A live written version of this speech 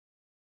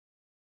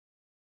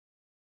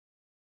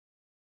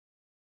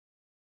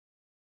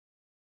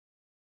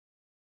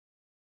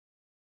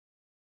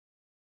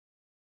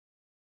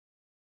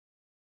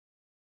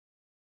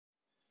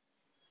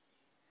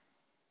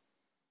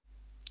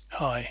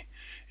Hi,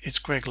 it's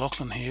Greg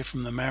Lachlan here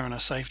from the Mariner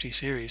Safety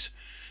Series.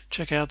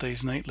 Check out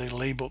these neat little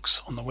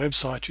ebooks on the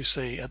website you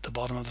see at the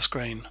bottom of the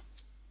screen.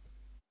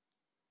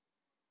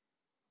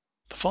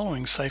 The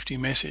following safety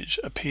message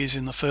appears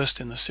in the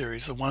first in the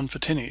series, the one for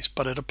tinnies,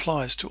 but it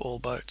applies to all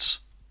boats.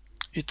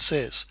 It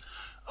says,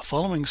 a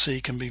following sea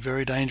can be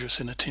very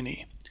dangerous in a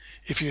tinny.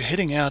 If you're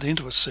heading out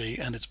into a sea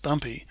and it's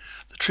bumpy,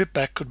 the trip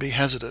back could be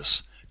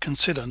hazardous.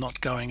 Consider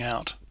not going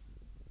out.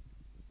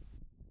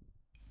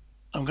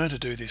 I'm going to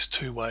do this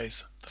two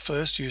ways. The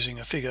first using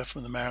a figure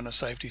from the Mariner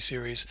Safety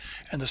Series,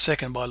 and the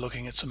second by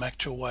looking at some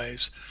actual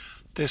waves.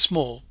 They're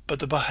small, but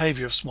the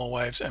behaviour of small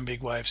waves and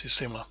big waves is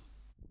similar.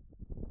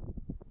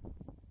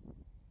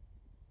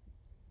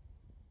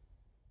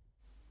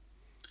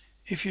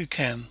 If you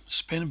can,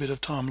 spend a bit of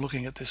time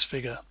looking at this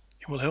figure.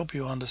 It will help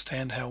you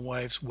understand how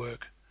waves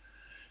work.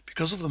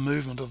 Because of the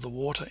movement of the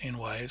water in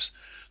waves,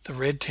 the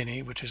red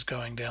tinny, which is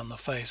going down the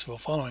face of a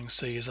following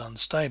sea, is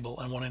unstable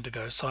and wanting to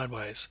go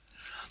sideways.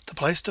 The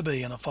place to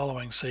be in a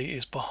following sea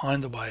is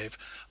behind the wave,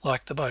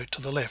 like the boat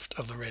to the left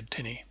of the red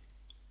tinny.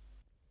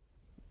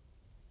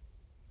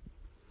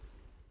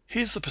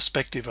 Here's the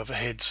perspective of a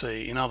head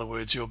sea, in other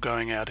words, you're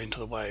going out into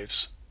the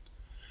waves.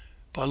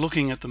 By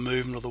looking at the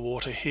movement of the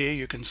water here,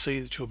 you can see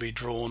that you'll be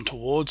drawn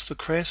towards the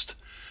crest,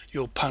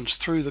 you'll punch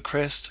through the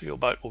crest, your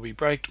boat will be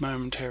braked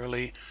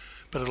momentarily,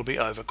 but it'll be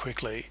over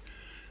quickly.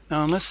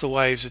 Now, unless the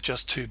waves are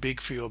just too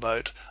big for your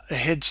boat, a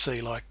head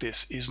sea like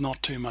this is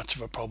not too much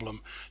of a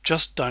problem.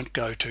 Just don't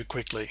go too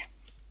quickly.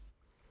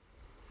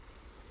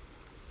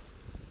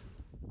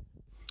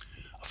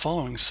 A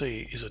following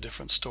sea is a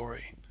different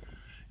story.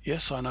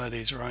 Yes, I know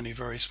these are only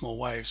very small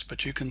waves,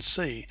 but you can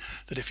see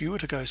that if you were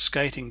to go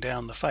skating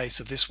down the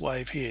face of this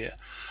wave here,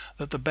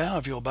 that the bow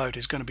of your boat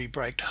is going to be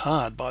braked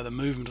hard by the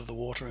movement of the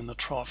water in the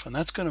trough, and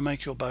that's going to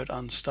make your boat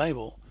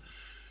unstable.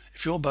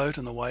 If your boat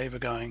and the wave are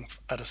going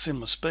at a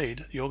similar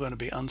speed, you're going to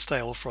be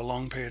unstable for a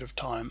long period of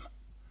time.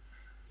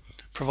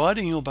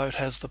 Providing your boat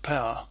has the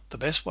power, the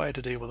best way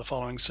to deal with the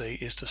following sea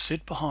is to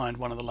sit behind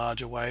one of the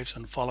larger waves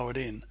and follow it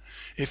in.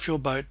 If your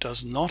boat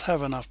does not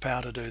have enough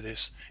power to do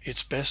this,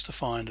 it's best to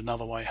find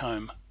another way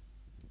home.